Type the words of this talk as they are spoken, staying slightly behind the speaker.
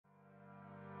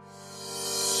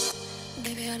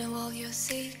Maybe I know all your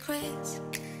secrets,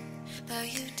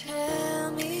 but you tell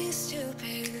me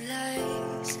stupid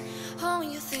lies. Oh,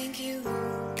 you think you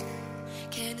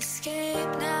can escape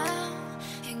now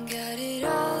and got it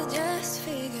all just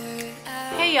figured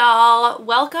out. Hey y'all,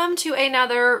 welcome to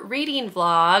another reading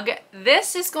vlog.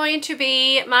 This is going to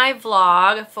be my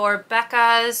vlog for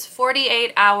Becca's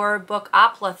 48-hour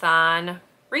Bookoplathon,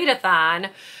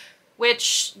 readathon,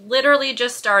 which literally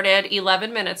just started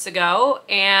 11 minutes ago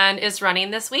and is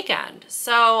running this weekend.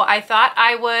 So I thought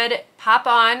I would pop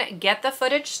on, get the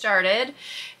footage started,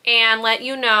 and let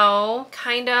you know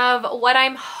kind of what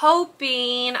I'm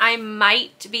hoping I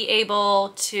might be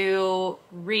able to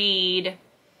read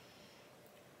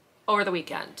over the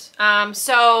weekend.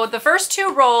 So the first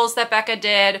two rolls that Becca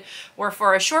did were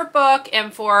for a short book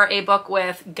and for a book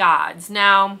with gods.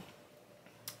 Now,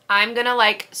 I'm gonna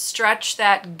like stretch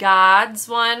that gods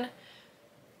one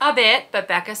a bit, but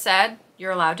Becca said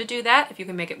you're allowed to do that if you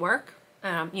can make it work.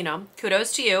 You know,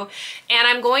 kudos to you. And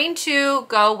I'm going to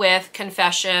go with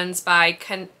Confessions by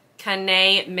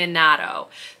Kanae Minato.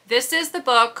 This is the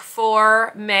book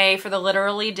for May for the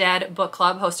Literally Dead book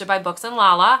club hosted by Books and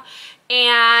Lala.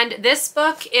 And this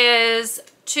book is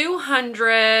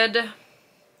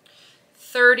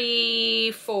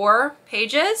 234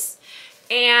 pages.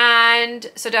 And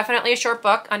so definitely a short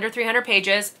book, under 300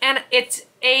 pages. And it's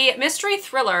a mystery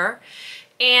thriller.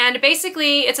 And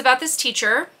basically it's about this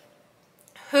teacher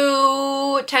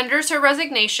who tenders her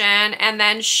resignation, and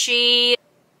then she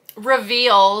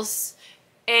reveals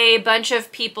a bunch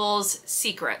of people's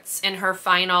secrets in her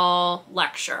final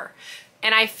lecture.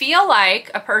 And I feel like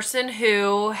a person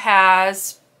who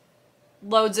has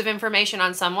loads of information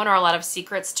on someone or a lot of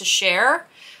secrets to share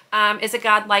is a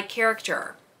godlike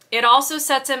character. It also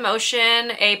sets in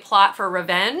motion a plot for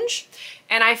revenge.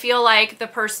 And I feel like the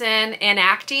person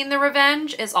enacting the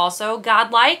revenge is also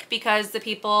godlike, because the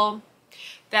people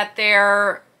that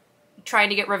they're trying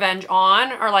to get revenge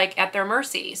on are like at their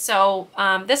mercy. So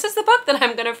this is the book that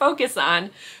I'm gonna focus on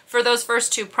for those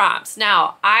first two prompts.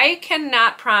 Now, I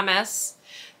cannot promise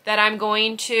that I'm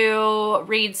going to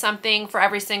read something for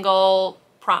every single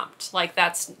prompt. Like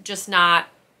that's not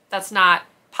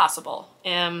possible.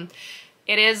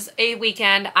 It is a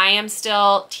weekend. I am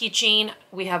still teaching.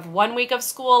 We have 1 week of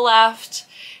school left,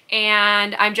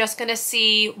 and I'm just gonna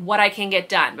see what I can get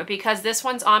done. But because this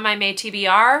one's on my May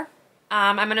TBR,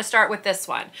 I'm gonna start with this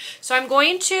one. So I'm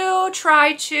going to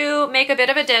try to make a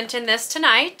bit of a dent in this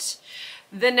tonight.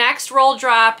 The next roll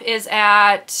drop is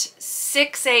at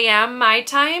 6 a.m. my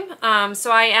time. So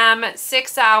I am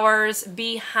 6 hours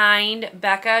behind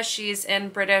Becca. She's in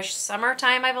British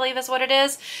summertime, I believe is what it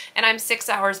is. And I'm 6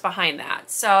 hours behind that.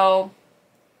 So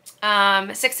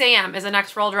 6 a.m. is the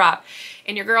next roll drop.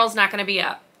 And your girl's not gonna be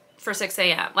up for 6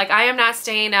 a.m. Like, I am not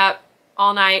staying up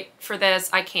all night for this.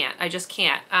 I can't. I just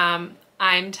can't.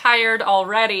 I'm tired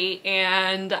already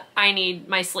and I need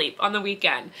my sleep on the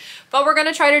weekend. But we're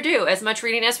gonna try to do as much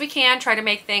reading as we can, try to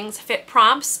make things fit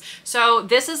prompts. So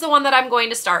this is the one that I'm going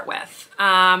to start with.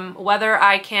 Whether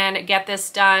I can get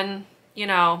this done, you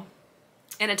know,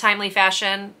 in a timely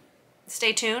fashion,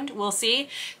 stay tuned, we'll see.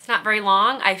 It's not very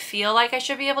long. I feel like I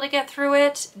should be able to get through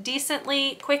it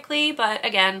decently quickly, but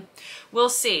again, we'll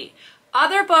see.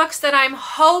 Other books that I'm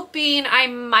hoping I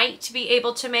might be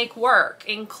able to make work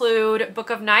include Book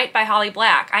of Night by Holly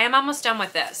Black. I am almost done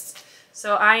with this.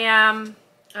 So I am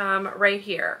right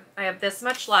here. I have this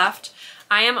much left.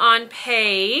 I am on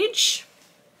page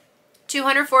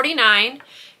 249,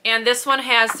 and this one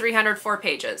has 304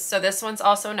 pages. So this one's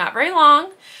also not very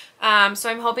long. So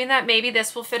I'm hoping that maybe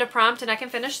this will fit a prompt and I can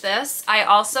finish this. I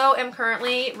also am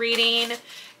currently reading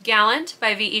Gallant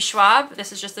by VE Schwab.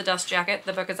 This is just the dust jacket.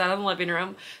 The book is out in the living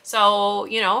room. So,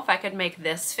 you know, if I could make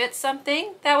this fit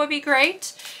something, that would be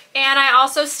great. And I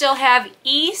also still have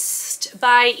East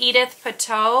by Edith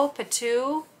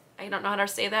Pattou, I don't know how to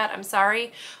say that, I'm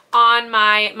sorry, on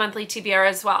my monthly TBR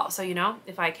as well. So, you know,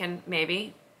 if I can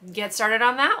maybe get started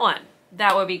on that one,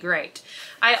 that would be great.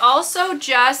 I also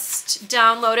just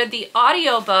downloaded the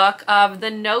audiobook of The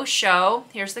No-Show,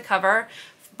 here's the cover,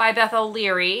 by Beth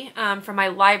from my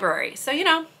library. So, you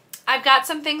know, I've got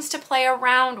some things to play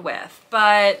around with,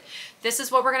 but this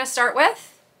is what we're gonna start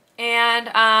with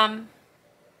and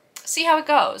see how it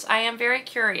goes. I am very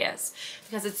curious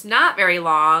because it's not very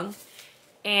long,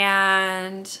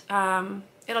 and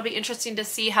it'll be interesting to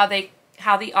see how the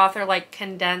author like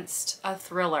condensed a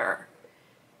thriller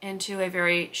into a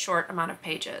very short amount of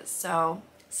pages. So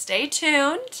stay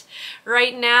tuned.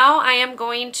 Right now I am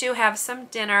going to have some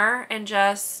dinner and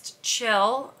just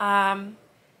chill.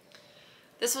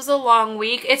 This was a long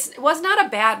week. It was not a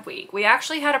bad week. We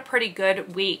actually had a pretty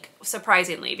good week,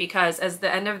 surprisingly, because as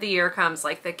the end of the year comes,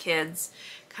 like the kids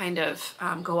kind of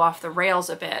go off the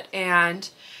rails a bit. And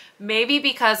maybe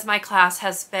because my class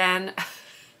has been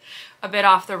a bit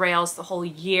off the rails the whole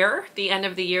year, the end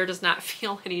of the year does not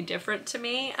feel any different to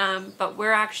me, but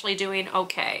we're actually doing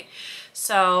okay.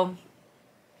 So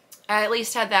I at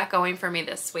least had that going for me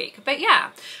this week. But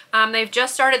yeah, they've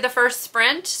just started the first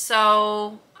sprint,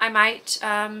 so I might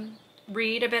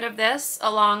read a bit of this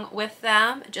along with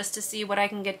them just to see what I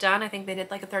can get done. I think they did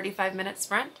like a 35-minute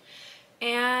sprint.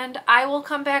 And I will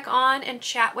come back on and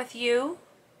chat with you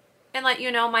and let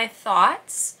you know my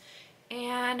thoughts.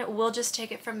 And we'll just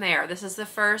take it from there. This is the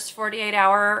first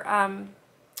 48-hour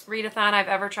readathon I've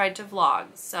ever tried to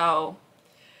vlog. So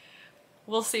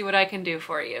we'll see what I can do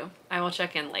for you. I will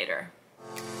check in later.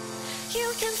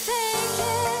 You can fake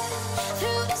it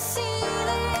through the ceiling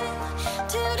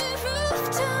to the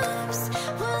rooftops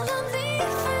while I'm leaving.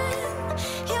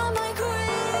 You're my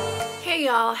grave. Hey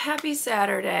y'all, happy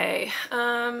Saturday.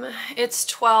 It's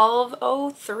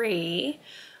 12:03.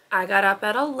 I got up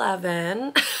at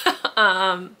 11.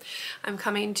 I'm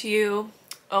coming to you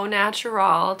au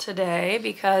natural today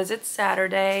because it's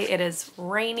Saturday. It is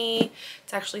rainy.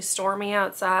 It's actually stormy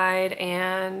outside,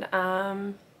 and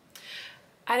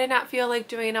I did not feel like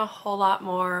doing a whole lot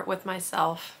more with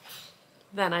myself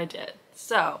than I did.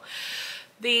 So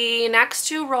the next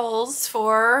two rolls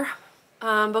for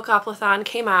Bookoplathon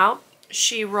came out.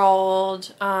 She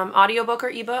rolled audiobook or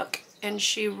ebook, and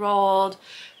she rolled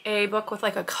a book with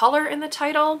like a color in the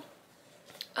title.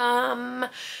 I'm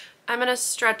gonna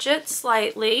stretch it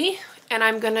slightly, and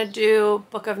I'm gonna do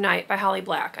Book of Night by Holly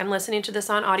Black. I'm listening to this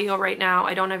on audio right now.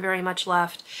 I don't have very much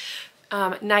left.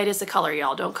 Night is a color,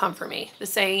 y'all. Don't come for me. The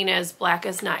saying is black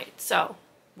is night. So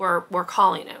we're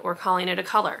calling it. We're calling it a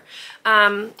color.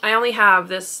 I only have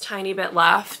this tiny bit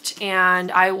left,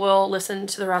 and I will listen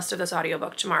to the rest of this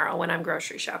audiobook tomorrow when I'm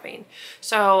grocery shopping.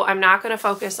 So I'm not gonna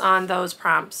focus on those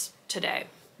prompts today.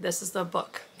 This is the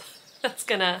book that's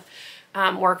gonna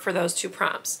work for those two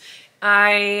prompts.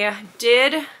 I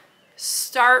did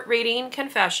start reading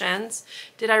Confessions.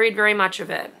 Did I read very much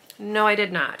of it? No, I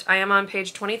did not. I am on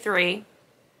page 23.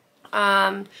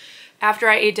 After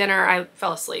I ate dinner, I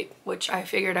fell asleep, which I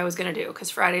figured I was going to do because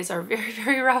Fridays are very,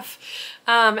 very rough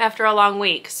after a long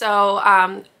week. So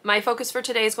my focus for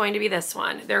today is going to be this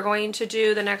one. They're going to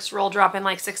do the next roll drop in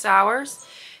like 6 hours,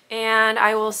 and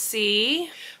I will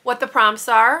see what the prompts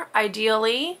are.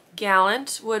 Ideally,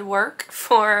 Gallant would work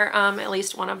for at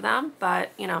least one of them,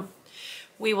 but you know,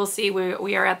 we will see.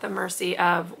 We are at the mercy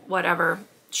of whatever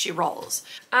she rolls.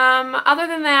 Other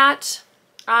than that,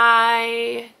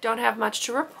 I don't have much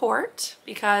to report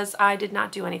because I did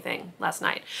not do anything last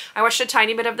night. I watched a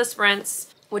tiny bit of the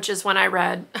sprints, which is when I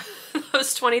read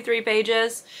those 23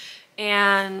 pages,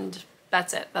 and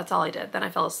that's it. That's all I did. Then I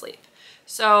fell asleep.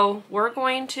 So we're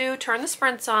going to turn the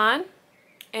sprints on,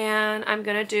 and I'm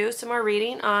going to do some more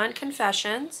reading on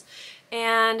Confessions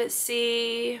and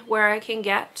see where I can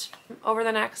get over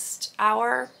the next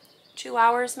hour, 2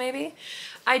 hours maybe.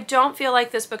 I don't feel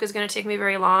like this book is going to take me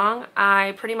very long.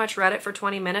 I pretty much read it for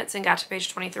 20 minutes and got to page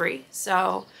 23.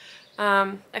 So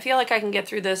I feel like I can get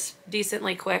through this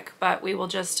decently quick, but we will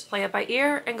just play it by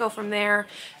ear and go from there,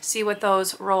 see what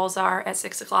those rolls are at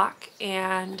 6 o'clock,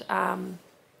 and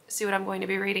see what I'm going to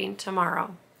be reading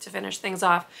tomorrow to finish things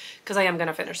off, because I am going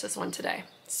to finish this one today.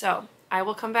 So I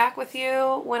will come back with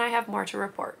you when I have more to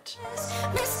report.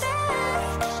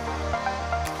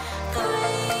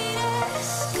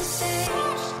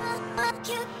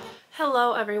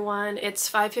 Hello everyone, it's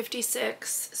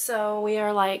 5:56, so we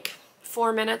are like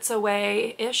 4 minutes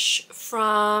away-ish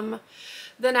from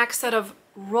the next set of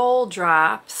roll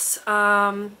drops.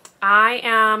 I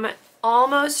am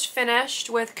almost finished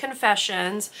with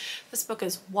Confessions. This book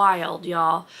is wild,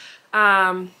 y'all.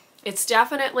 It's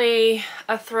definitely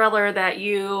a thriller that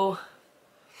you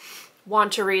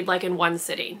want to read like in one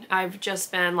sitting. I've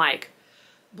just been like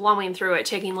blowing through it,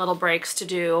 taking little breaks to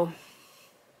do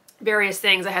various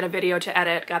things. I had a video to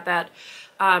edit, got that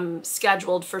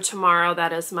scheduled for tomorrow.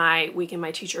 That is my week in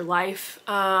my teacher life.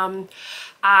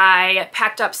 I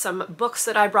packed up some books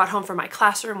that I brought home from my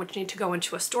classroom, which need to go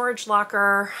into a storage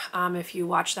locker. If you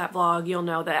watch that vlog, you'll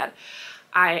know that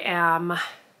I am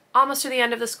almost to the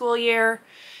end of the school year,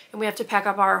 and we have to pack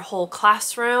up our whole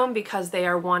classroom because they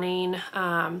are wanting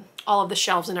all of the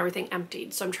shelves and everything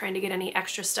emptied. So I'm trying to get any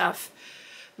extra stuff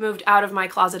moved out of my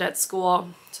closet at school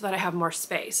so that I have more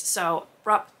space. So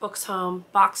brought books home,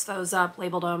 boxed those up,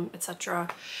 labeled them, etc.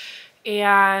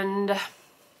 And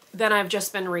then I've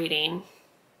just been reading.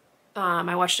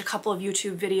 I watched a couple of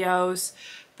YouTube videos,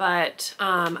 but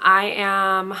I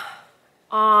am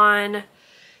on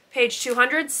page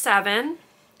 207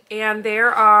 and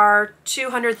there are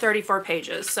 234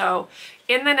 pages. So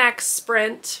in the next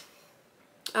sprint,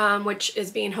 which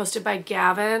is being hosted by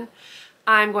Gavin,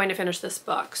 I'm going to finish this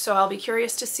book. So I'll be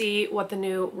curious to see what the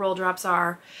new roll drops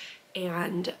are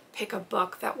and pick a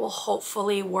book that will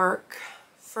hopefully work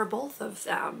for both of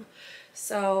them.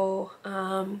 So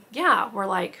yeah, we're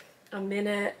like a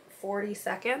minute 40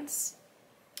 seconds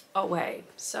away.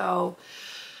 So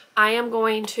I am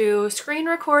going to screen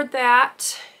record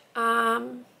that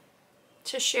to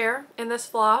share in this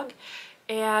vlog,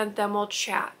 and then we'll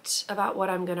chat about what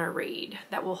I'm gonna read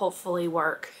that will hopefully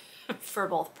work for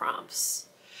both prompts.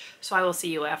 So I will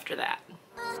see you after that.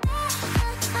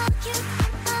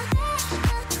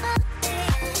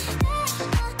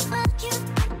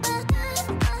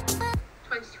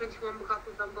 2021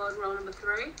 Bookoplathon board roll number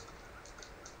 3.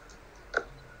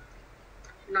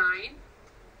 9.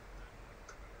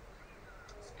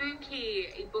 Spooky,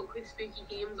 a book with spooky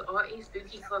themes or a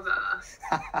spooky cover.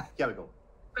 Here we go.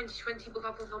 2020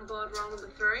 Bookoplathon board roll number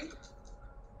 3.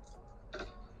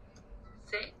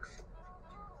 6.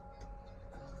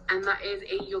 And that is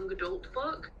a young adult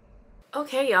book.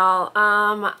 Okay, y'all,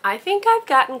 I think I've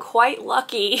gotten quite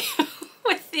lucky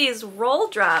with these roll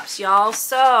drops, y'all.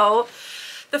 So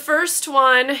the first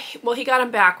one, well, he got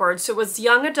them backwards. So it was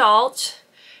young adult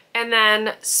and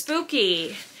then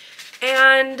spooky.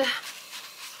 And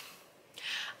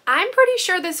I'm pretty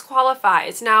sure this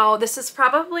qualifies. Now, this is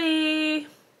probably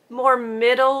more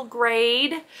middle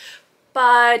grade,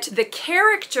 but the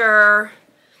character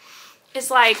is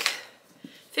like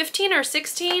 15 or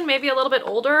 16, maybe a little bit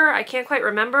older. I can't quite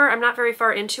remember. I'm not very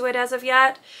far into it as of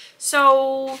yet.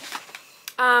 So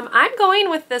I'm going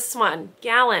with this one,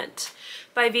 Gallant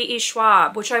by VE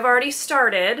Schwab, which I've already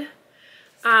started.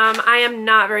 I am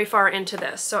not very far into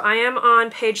this. So I am on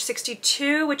page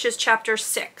 62, which is chapter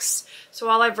 6. So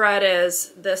all I've read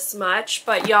is this much,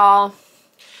 but y'all,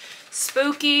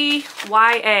 spooky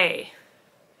YA.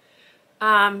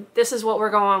 This is what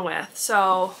we're going with.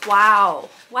 So, wow,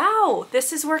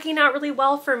 this is working out really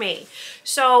well for me.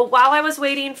 So while I was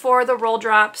waiting for the roll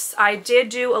drops, I did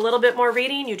do a little bit more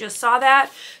reading. You just saw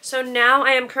that. So now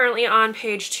I am currently on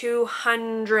page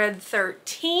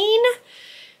 213.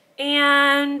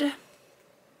 And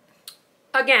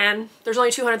again, there's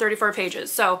only 234 pages.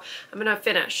 So I'm going to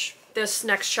finish this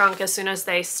next chunk as soon as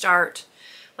they start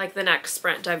like the next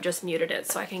sprint. I've just muted it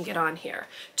so I can get on here.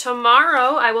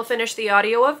 Tomorrow I will finish the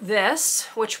audio of this,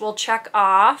 which will check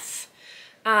off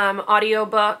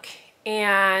audiobook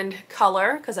and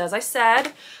color, because as I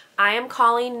said, I am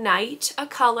calling night a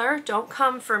color. Don't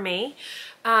come for me.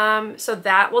 So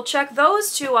that will check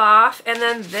those two off, and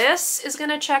then this is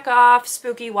gonna check off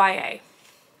spooky YA.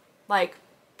 Like,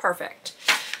 perfect.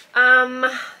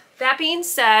 That being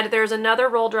said, there's another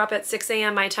roll drop at 6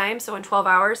 a.m. my time, so in 12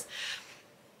 hours.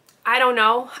 I don't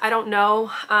know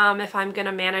if I'm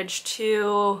gonna manage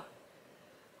to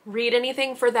read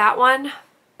anything for that one,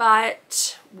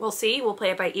 but we'll see. We'll play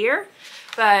it by ear.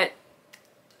 But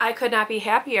I could not be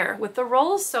happier with the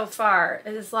rolls so far.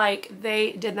 It is like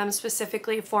they did them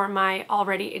specifically for my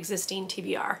already existing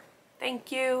TBR.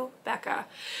 Thank you, Becca.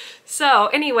 So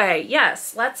anyway,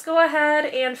 yes, let's go ahead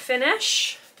and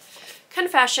finish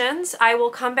Confessions. I will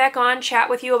come back on, chat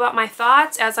with you about my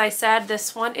thoughts. As I said,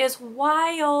 this one is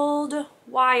wild.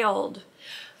 I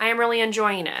am really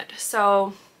enjoying it.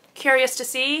 So curious to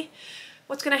see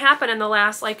what's going to happen in the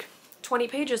last like 20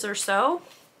 pages or so.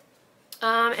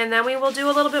 And then we will do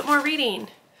a little bit more reading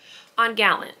on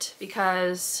Gallant,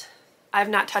 because I've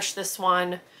not touched this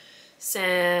one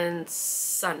since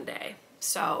Sunday.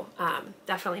 So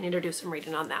definitely need to do some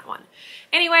reading on that one.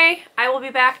 Anyway, I will be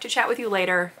back to chat with you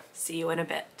later. See you in a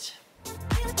bit.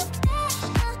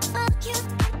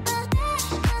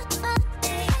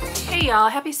 Hey y'all,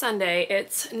 happy Sunday.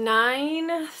 It's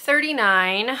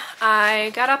 9:39. I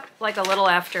got up like a little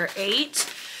after 8.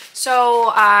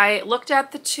 So I looked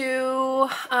at the two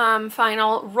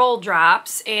final roll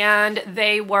drops, and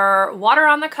they were water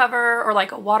on the cover, or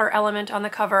like a water element on the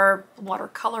cover,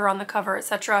 watercolor on the cover,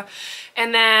 etc.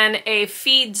 And then a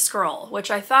feed scroll, which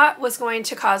I thought was going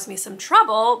to cause me some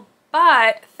trouble,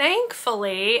 but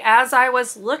thankfully, as I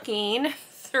was looking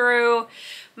through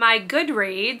my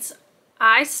Goodreads,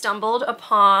 I stumbled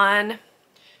upon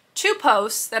two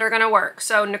posts that are going to work.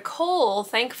 So Nicole,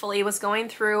 thankfully, was going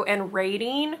through and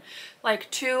rating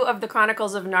like 2 of the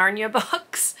Chronicles of Narnia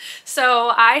books.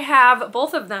 So I have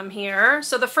both of them here.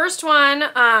 So the first one,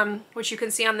 which you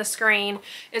can see on the screen,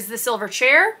 is The Silver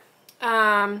Chair.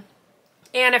 And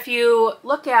if you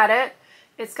look at it,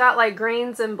 It's got like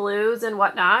greens and blues and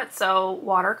whatnot, so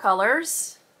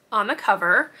watercolors on the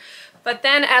cover. But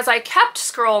then as I kept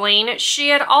scrolling, she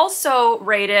had also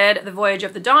rated The Voyage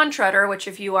of the Dawn Treader, which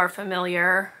if you are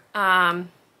familiar,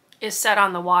 is set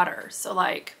on the water. So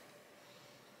like,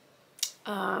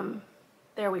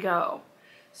 there we go.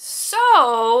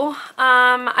 So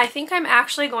I think I'm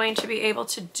actually going to be able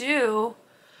to do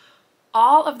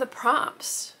all of the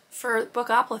prompts for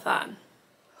Bookoplathon.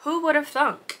 Who would have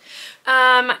thunk?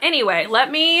 Anyway,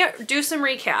 let me do some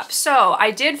recap. So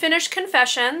I did finish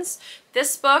Confessions.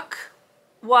 This book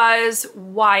was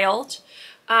wild.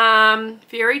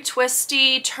 Very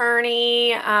twisty,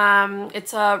 turny.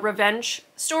 It's a revenge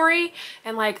story,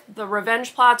 and like the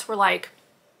revenge plots were like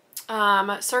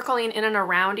circling in and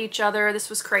around each other. This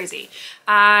was crazy.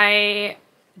 I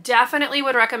definitely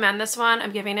would recommend this one.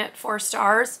 I'm giving it 4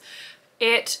 stars.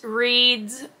 It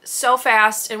reads so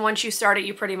fast, and once you start it,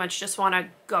 you pretty much just want to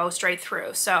go straight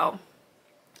through. So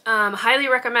highly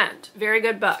recommend. Very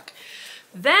good book.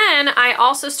 Then I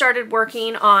also started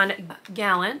working on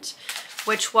Gallant,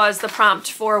 which was the prompt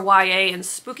for YA and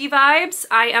spooky vibes.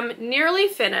 I am nearly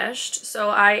finished, so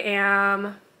I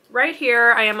am right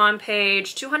here. I am on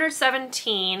page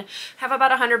 217. Have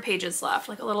about 100 pages left,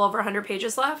 like a little over 100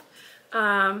 pages left.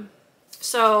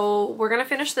 So we're gonna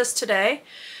finish this today.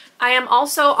 I am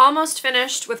also almost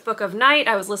finished with Book of Night.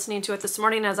 I was listening to it this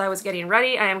morning as I was getting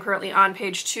ready. I am currently on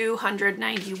page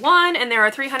 291, and there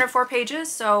are 304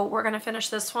 pages, so we're gonna finish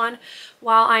this one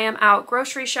while I am out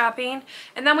grocery shopping,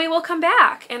 and then we will come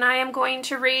back, and I am going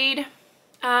to read,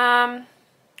 I'm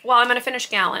gonna finish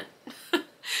Gallant,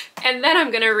 and then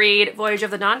I'm gonna read Voyage of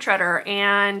the Dawn Treader,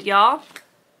 and y'all,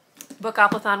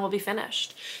 Bookoplathon will be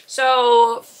finished.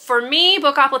 So for me,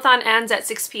 Bookoplathon ends at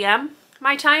 6 p.m.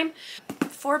 my time.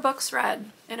 4 books read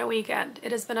in a weekend.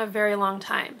 It has been a very long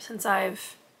time since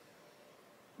I've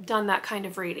done that kind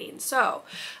of reading. So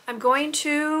I'm going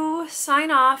to sign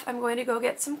off. I'm going to go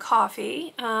get some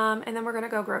coffee, and then we're going to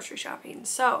go grocery shopping.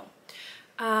 So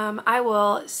I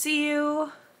will see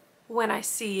you when I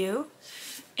see you,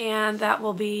 and that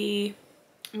will be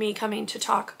me coming to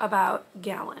talk about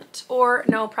Gallant. Or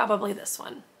no, probably this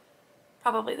one.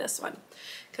 Probably this one,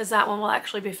 because that one will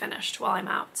actually be finished while I'm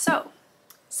out. So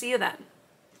see you then.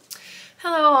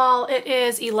 Hello all, it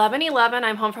is 11:11.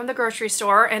 I'm home from the grocery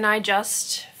store, and I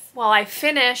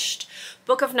finished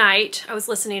Book of Night. I was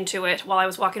listening to it while I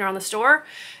was walking around the store,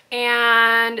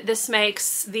 and this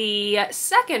makes the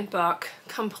second book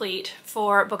complete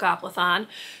for Bookoplathon.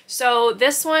 So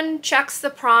this one checks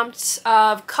the prompts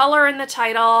of color in the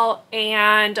title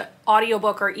and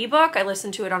audiobook or ebook. I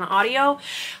listened to it on audio.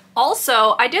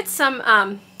 Also, I did some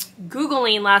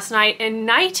Googling last night, and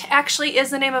night actually is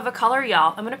the name of a color,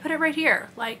 y'all. I'm gonna put it right here.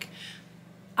 Like,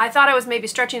 I thought I was maybe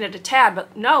stretching it a tad,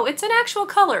 but no, it's an actual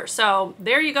color. So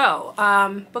there you go.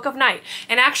 Book of Night.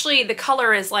 And actually the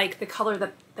color is like the color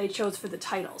that they chose for the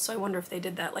title. So I wonder if they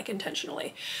did that like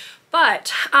intentionally.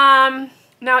 But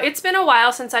now it's been a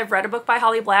while since I've read a book by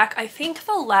Holly Black. I think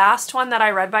the last one that I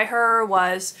read by her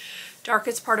was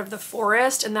Darkest Part of the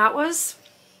Forest, and that was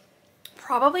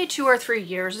probably 2 or 3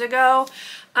 years ago.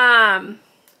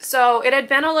 So it had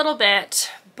been a little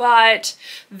bit, but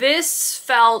this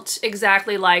felt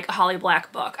exactly like a Holly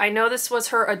Black book. I know this was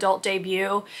her adult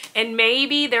debut, and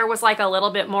maybe there was like a little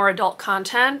bit more adult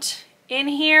content in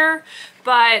here,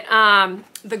 but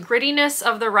the grittiness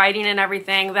of the writing and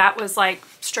everything, that was like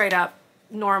straight up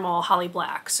normal Holly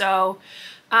Black. So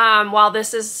while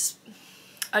this is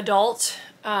adult,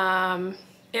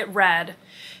 it read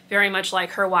very much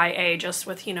like her YA, just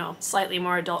with, you know, slightly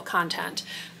more adult content.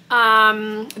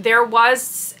 There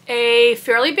was a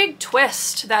fairly big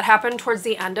twist that happened towards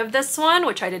the end of this one,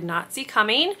 which I did not see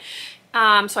coming.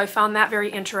 So I found that very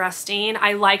interesting.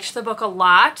 I liked the book a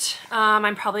lot.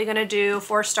 I'm probably gonna do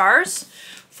 4 stars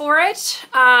for it.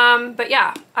 But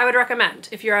yeah, I would recommend.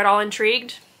 If you're at all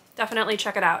intrigued, definitely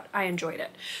check it out. I enjoyed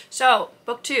it. So,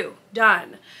 book 2,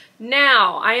 done.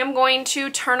 Now, I am going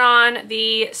to turn on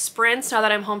the sprints now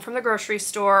that I'm home from the grocery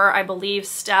store. I believe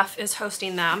Steph is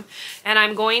hosting them. And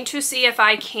I'm going to see if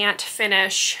I can't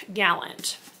finish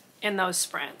Gallant in those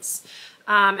sprints.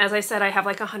 As I said, I have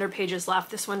like 100 pages left.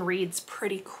 This one reads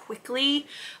pretty quickly.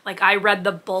 Like, I read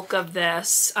the bulk of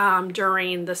this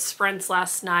during the sprints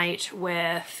last night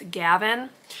with Gavin.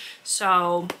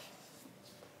 So,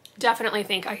 definitely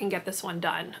think I can get this one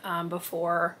done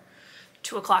before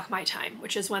 2 o'clock my time,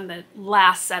 which is when the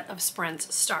last set of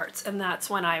sprints starts, and that's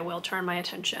when I will turn my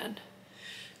attention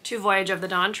to Voyage of the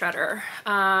Dawn Treader.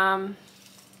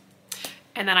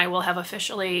 and then I will have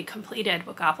officially completed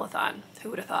Bookoplathon. Who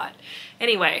would have thought?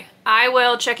 Anyway, I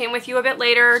will check in with you a bit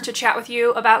later to chat with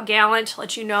you about Gallant,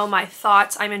 let you know my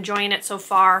thoughts. I'm enjoying it so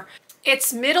far.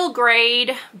 It's middle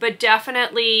grade, but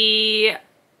definitely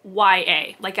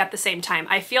YA, like at the same time.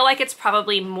 I feel like it's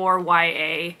probably more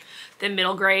YA than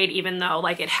middle grade, even though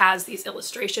like it has these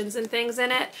illustrations and things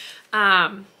in it.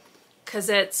 Because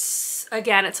it's,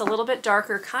 again, it's a little bit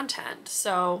darker content.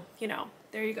 So, you know,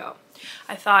 there you go.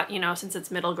 I thought, you know, since it's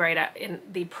middle grade and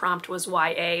the prompt was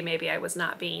YA, maybe I was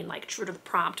not being like true to the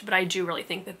prompt, but I do really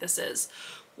think that this is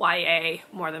YA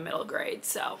more than middle grade.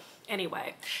 So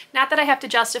anyway, not that I have to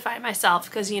justify myself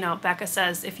because, you know, Becca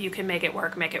says if you can make it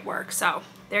work, make it work. So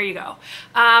there you go.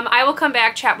 I will come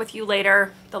back, chat with you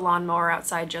later. The lawnmower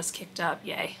outside just kicked up.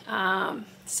 Yay.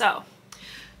 So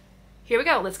here we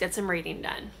go. Let's get some reading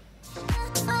done.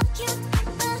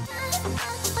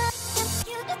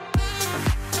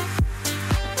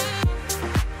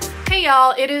 Hey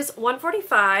y'all, it is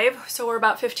 1:45, so we're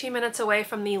about 15 minutes away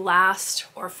from the last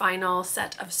or final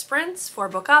set of sprints for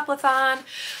Bookoplathon.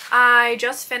 I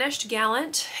just finished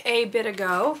Gallant a bit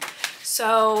ago,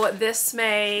 so this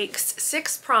makes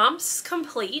 6 prompts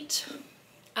complete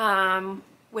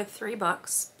with 3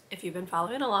 books, if you've been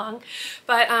following along.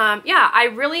 But yeah, I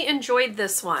really enjoyed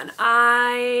this one.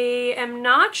 I am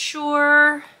not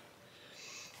sure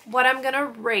what I'm gonna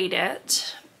rate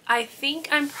it. I think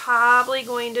I'm probably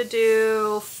going to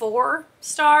do 4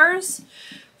 stars,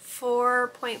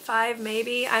 4.5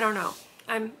 maybe. I don't know.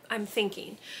 I'm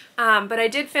thinking. But I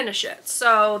did finish it.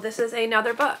 So this is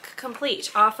another book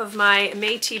complete off of my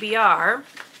May TBR.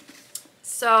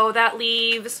 So that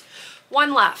leaves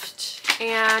 1 left.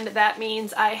 And that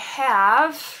means I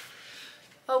have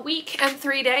a week and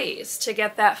 3 days to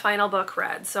get that final book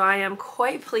read. So I am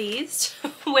quite pleased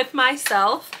with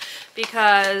myself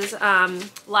because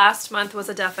last month was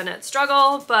a definite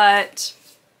struggle, but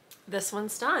this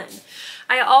one's done.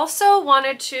 I also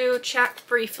wanted to check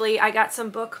briefly. I got some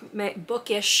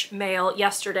bookish mail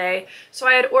yesterday. So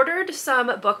I had ordered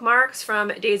some bookmarks from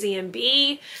Daisy and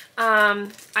B.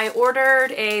 I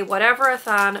ordered a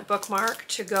whatever-a-thon bookmark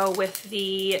to go with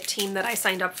the team that I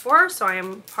signed up for. So I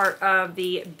am part of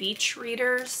the Beach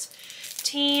Readers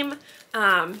team.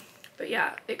 But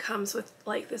yeah, it comes with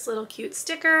like this little cute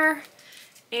sticker.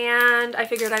 And I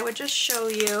figured I would just show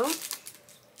you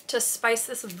to spice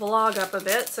this vlog up a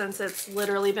bit since it's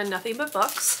literally been nothing but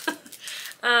books.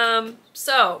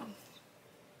 So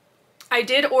I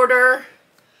did order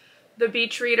the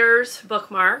Beach Readers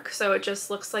bookmark. So it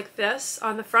just looks like this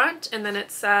on the front and then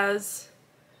it says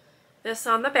this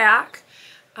on the back.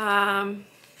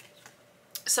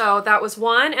 So that was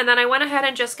one. And then I went ahead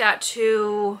and just got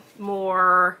 2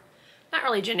 more, not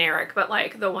really generic, but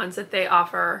like the ones that they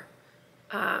offer.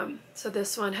 So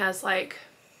this one has like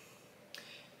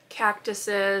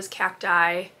cactuses,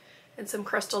 cacti, and some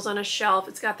crystals on a shelf.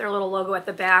 It's got their little logo at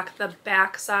the back. The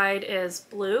back side is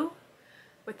blue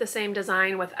with the same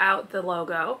design without the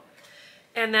logo.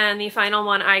 And then the final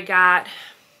one I got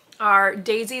are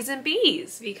Daisies and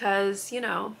Bees because, you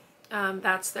know,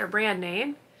 that's their brand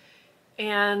name.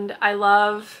 And I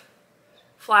love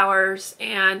flowers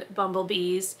and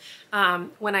bumblebees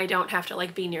when I don't have to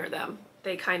like be near them.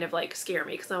 They kind of like scare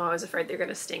me because I'm always afraid they're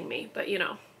gonna sting me, but you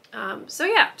know. So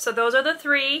yeah, so those are the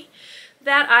 3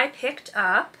 that I picked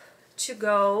up to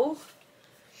go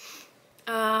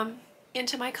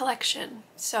into my collection.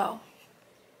 So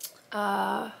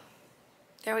there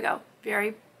we go.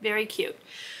 Very, very cute.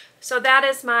 So that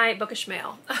is my bookish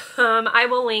mail. I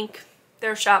will link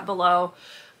their shop below.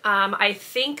 I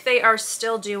think they are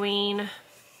still doing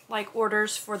like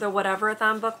orders for the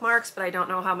whatever-a-thon bookmarks, but I don't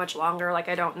know how much longer. Like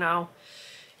I don't know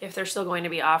if they're still going to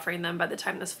be offering them by the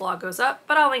time this vlog goes up,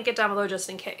 but I'll link it down below just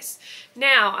in case.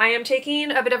 Now, I am taking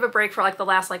a bit of a break for like the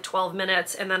last like 12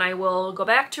 minutes, and then I will go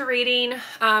back to reading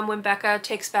when Becca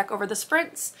takes back over the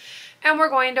sprints, and we're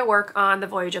going to work on The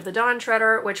Voyage of the Dawn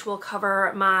Treader, which will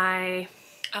cover my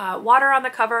water on the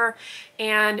cover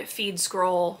and feed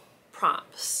scroll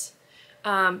prompts.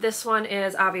 This one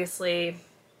is obviously,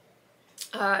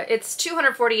 it's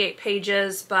 248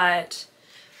 pages, but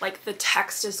like the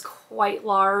text is quite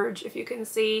large, if you can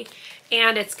see,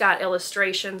 and it's got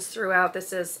illustrations throughout.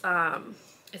 This is,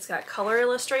 it's got color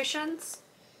illustrations.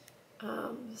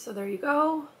 So there you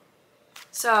go.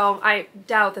 So I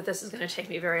doubt that this is going to take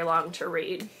me very long to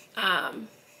read. And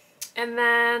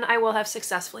then I will have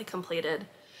successfully completed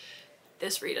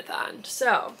this readathon.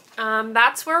 So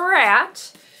that's where we're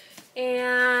at.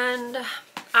 And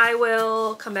I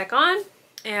will come back on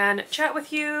and chat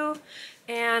with you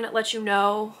and let you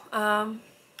know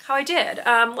how I did.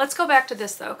 Let's go back to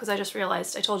this though, because I just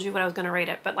realized I told you what I was going to rate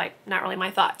it, but like not really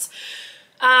my thoughts.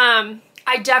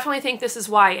 I definitely think this is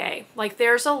YA. Like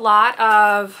there's a lot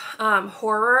of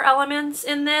horror elements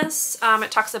in this.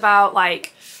 It talks about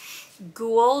like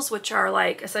ghouls, which are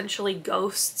like essentially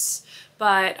ghosts,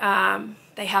 but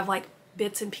they have like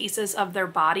bits and pieces of their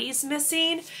bodies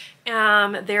missing.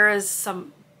 There is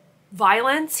some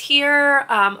violence here.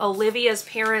 Olivia's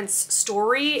parents'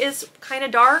 story is kind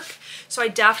of dark. So I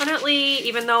definitely,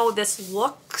 even though this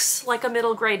looks like a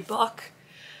middle grade book,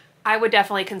 I would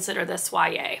definitely consider this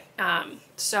YA.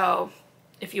 So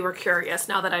if you were curious,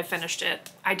 now that I've finished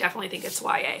it, I definitely think it's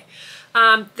YA.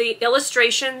 The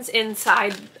illustrations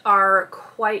inside are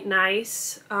quite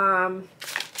nice. And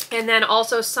then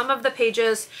also some of the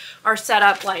pages are set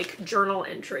up like journal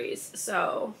entries.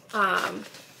 So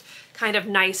kind of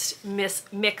nice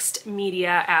mixed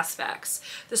media aspects.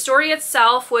 The story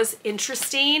itself was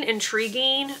interesting,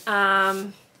 intriguing.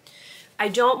 I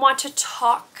don't want to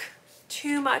talk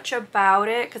too much about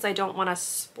it because I don't want to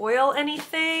spoil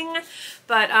anything,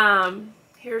 but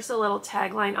here's a little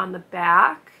tagline on the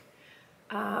back.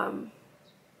 And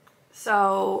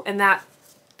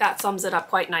that sums it up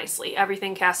quite nicely.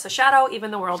 Everything casts a shadow,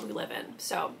 even the world we live in.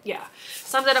 So yeah,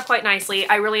 sums it up quite nicely.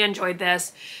 I really enjoyed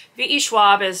this. VE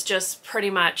Schwab is just pretty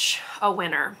much a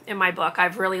winner in my book.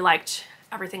 I've really liked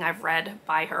everything I've read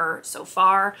by her so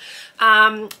far.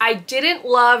 I didn't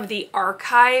love the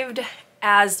archived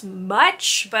as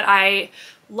much, but I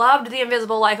loved The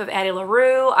Invisible Life of Addie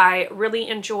LaRue. I really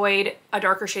enjoyed A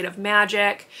Darker Shade of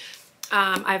Magic.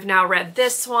 I've now read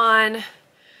this one,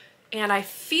 and I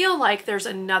feel like there's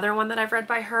another one that I've read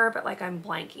by her, but like I'm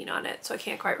blanking on it, so I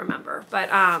can't quite remember. But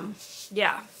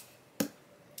yeah,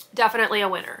 definitely a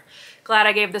winner. Glad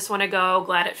I gave this one a go.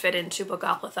 Glad it fit into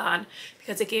Bookoplathon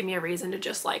because it gave me a reason to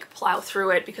just like plow through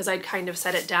it because I'd kind of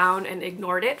set it down and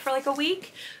ignored it for like a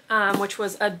week, which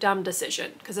was a dumb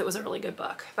decision because it was a really good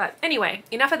book. But anyway,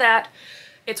 enough of that.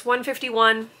 It's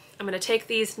 1:51. I'm going to take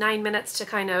these 9 minutes to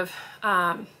kind of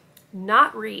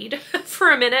not read for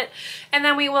a minute, and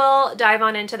then we will dive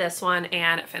on into this one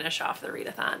and finish off the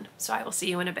readathon. So I will see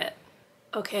you in a bit.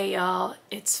 Okay, y'all,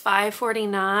 it's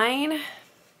 5:49.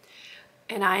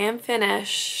 And I am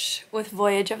finished with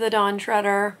Voyage of the Dawn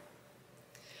Treader.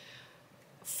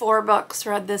 4 books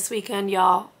read this weekend,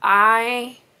 y'all.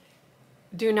 I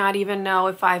do not even know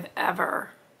if I've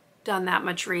ever done that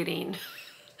much reading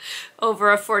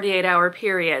over a 48-hour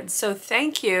period. So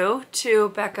thank you to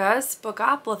Becca's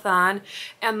Bookoplathon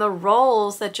and the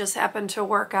rolls that just happened to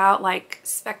work out like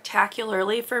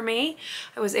spectacularly for me.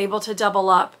 I was able to double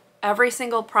up every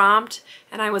single prompt,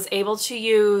 and I was able to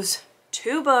use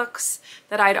 2 books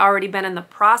that I'd already been in the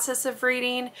process of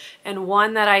reading and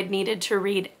one that I'd needed to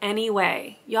read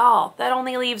anyway. Y'all, that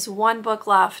only leaves 1 book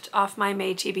left off my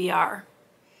May TBR.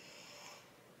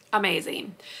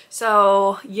 Amazing.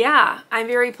 So yeah, I'm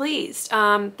very pleased.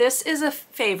 This is a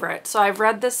favorite. So I've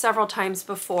read this several times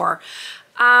before.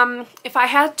 If I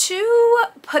had to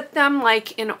put them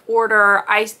like in order,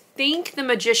 I think The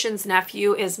Magician's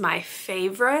Nephew is my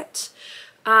favorite.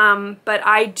 But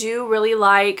I do really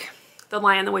like The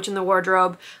Lion, the Witch, and the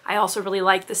Wardrobe. I also really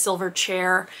like The Silver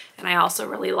Chair, and I also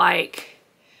really like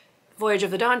Voyage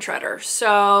of the Dawn Treader.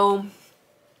 So,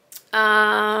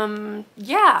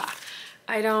 yeah,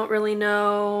 I don't really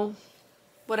know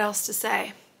what else to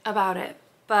say about it,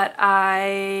 but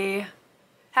I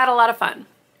had a lot of fun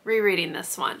rereading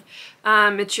this one.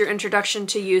 It's your introduction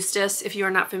to Eustace. If you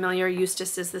are not familiar,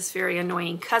 Eustace is this very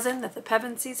annoying cousin that the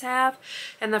Pevensies have.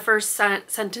 And the first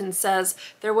sentence says,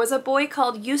 "There was a boy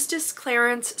called Eustace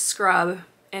Clarence Scrubb,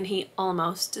 and he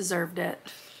almost deserved it."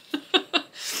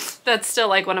 That's still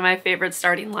like one of my favorite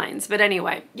starting lines. But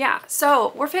anyway, yeah,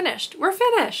 so we're finished. We're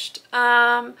finished.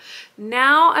 Now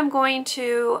I'm going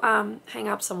to hang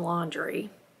up some laundry.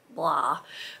 Blah,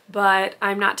 but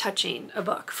I'm not touching a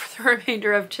book for the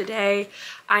remainder of today.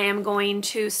 I am going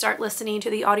to start listening to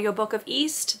the audiobook of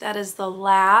East. That is the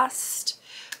last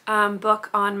book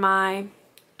on my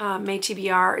May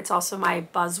TBR. It's also my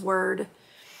buzzword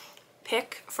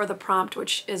pick for the prompt,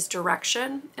 which is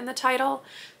direction in the title.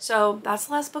 So that's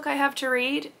the last book I have to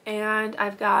read, and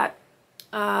I've got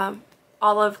I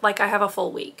have a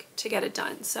full week to get it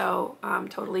done. So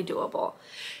totally doable.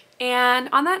 And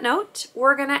on that note,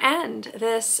 we're going to end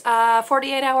this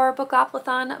 48-hour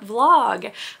Bookoplathon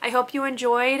vlog. I hope you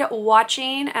enjoyed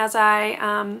watching as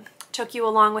I took you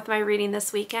along with my reading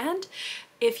this weekend.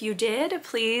 If you did,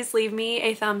 please leave me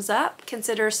a thumbs up.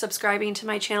 Consider subscribing to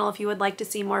my channel if you would like to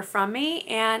see more from me,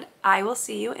 and I will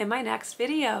see you in my next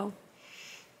video.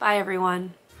 Bye,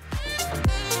 everyone.